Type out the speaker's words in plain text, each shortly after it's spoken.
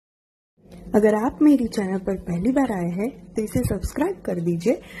अगर आप मेरी चैनल पर पहली बार आए हैं तो इसे सब्सक्राइब कर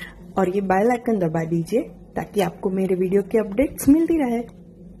दीजिए और ये बेल आइकन दबा दीजिए ताकि आपको मेरे वीडियो की अपडेट्स मिलती रहे।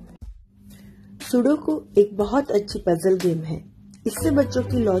 सुडोकू एक बहुत अच्छी पजल गेम है। इससे बच्चों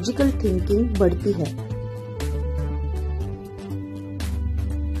की लॉजिकल थिंकिंग बढ़ती है।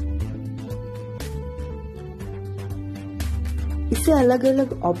 इसे अलग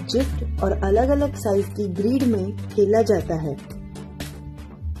अलग ऑब्जेक्ट और अलग अलग साइज की ग्रिड में खेला जाता है।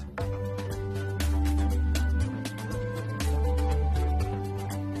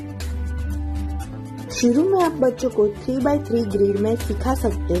 शुरू में आप बच्चों को 3x3 ग्रिड में सिखा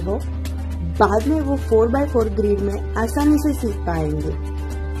सकते हो, बाद में वो 4x4 ग्रिड में आसानी से सीख पाएंगे।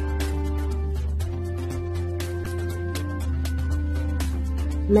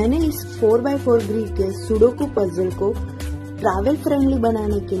 मैंने इस 4x4 ग्रिड के सुडोकू पजल को ट्रैवल फ्रेंडली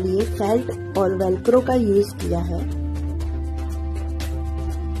बनाने के लिए फेल्ट और वेल्क्रो का यूज किया है।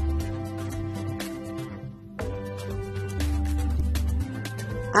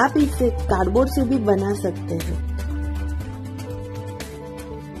 आप इसे कार्डबोर्ड से भी बना सकते हैं।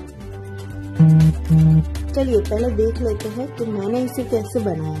 चलिए पहले देख लेते हैं कि मैंने इसे कैसे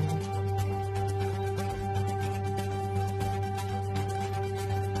बनाया है।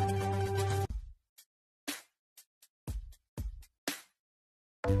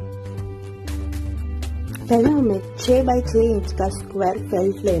 पहले हमें 6x6 इंच का स्क्वायर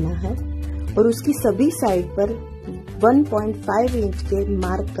फेल्ट लेना है और उसकी सभी साइड पर 1.5 इंच के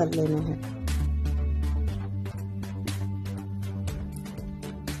मार्क कर लेने हैं।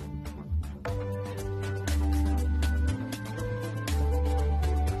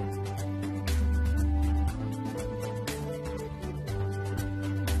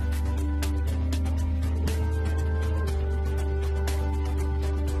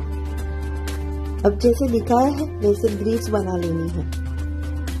 अब जैसे दिखाया है वैसे ग्रिड्स बना लेनी है।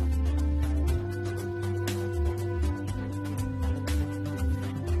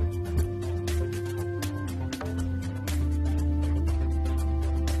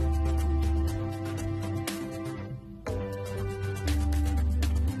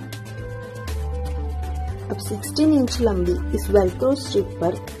 अब 16 इंच लंबी इस वेल्क्रो स्ट्रिप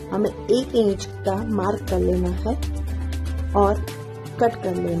पर हमें 1 इंच का मार्क कर लेना है और कट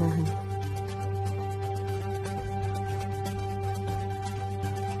कर लेना है।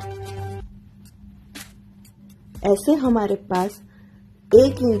 ऐसे हमारे पास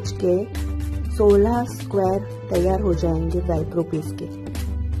 1 इंच के 16 स्क्वायर तैयार हो जाएंगे वेल्क्रो पीस के।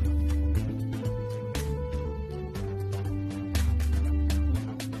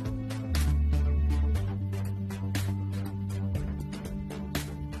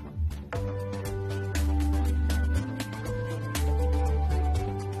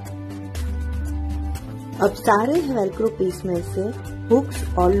 अब सारे वेल्क्रो पीस में से हुक्स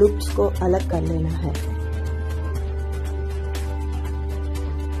और लूप्स को अलग कर लेना है।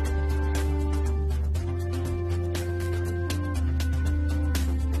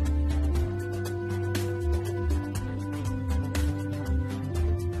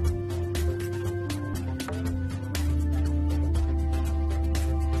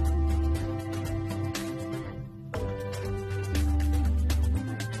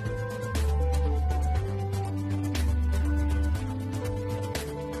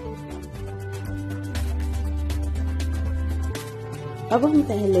 अब हम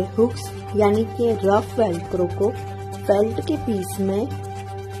पहले हुक्स यानी कि रफ वेल्क्रो को फेल्ट के पीस में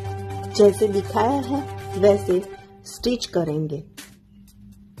जैसे दिखाया है वैसे स्टिच करेंगे।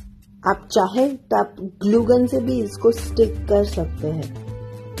 आप चाहे तो आप ग्लू गन से भी इसको स्टिक कर सकते हैं।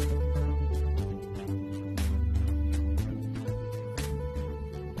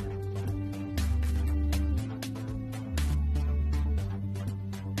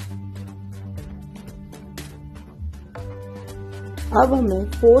 अब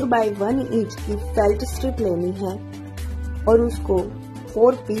हमें 4x1 इंच की फेल्ट स्ट्रिप लेनी है और उसको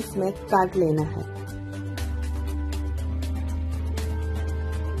 4 पीस में काट लेना है।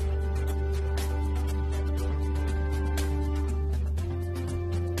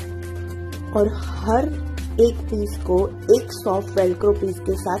 और हर एक पीस को एक सॉफ्ट वेल्क्रो पीस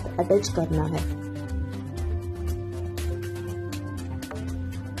के साथ अटैच करना है।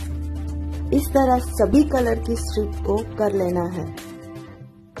 इस तरह सभी कलर की स्ट्रिप को कर लेना है।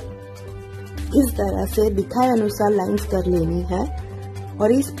 इस तरह से दिखाए अनुसार लाइंस कर लेनी है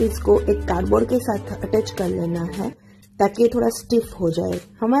और इस पीस को एक कार्डबोर्ड के साथ अटैच कर लेना है ताकि ये थोड़ा स्टिफ हो जाए।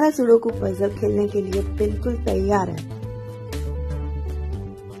 हमारा सुडोकू पजल खेलने के लिए बिल्कुल तैयार है।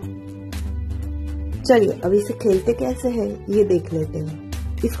 चलिए अब इसे खेलते कैसे है ये देख लेते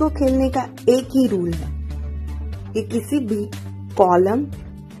हैं। इसको खेलने का एक ही रूल है कि किसी भी कॉलम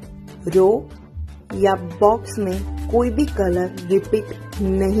रो या बॉक्स में कोई भी कलर रिपीट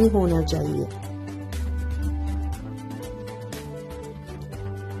नहीं होना चाहिए।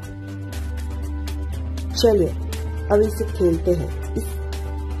 चलिए अब इसे खेलते हैं।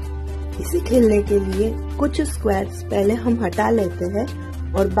 इसे खेलने के लिए कुछ स्क्वायर्स पहले हम हटा लेते हैं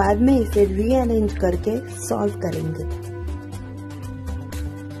और बाद में इसे रीअरेंज करके सॉल्व करेंगे।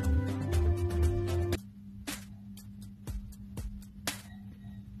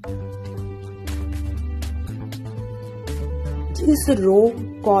 जिस रो,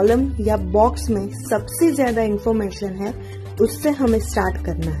 कॉलम या बॉक्स में सबसे ज्यादा इंफॉर्मेशन है उससे हमें स्टार्ट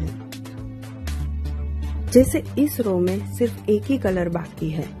करना है। जैसे इस रो में सिर्फ एक ही कलर बाकी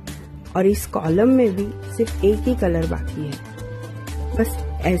है और इस कॉलम में भी सिर्फ एक ही कलर बाकी है। बस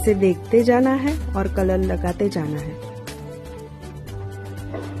ऐसे देखते जाना है और कलर लगाते जाना है।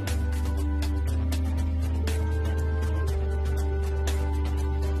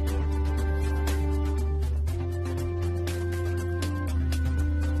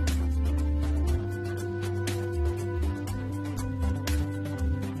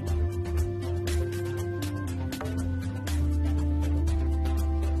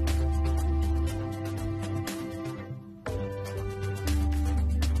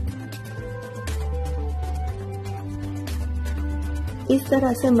 इस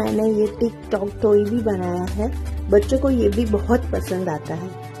तरह से मैंने ये टिक-टॉक-टोई भी बनाया है। बच्चों को ये भी बहुत पसंद आता है।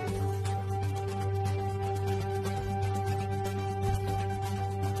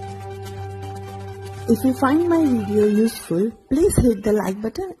 If you find my video useful, please hit the like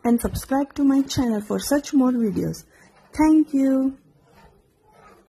button and subscribe to my channel for such more videos. Thank you.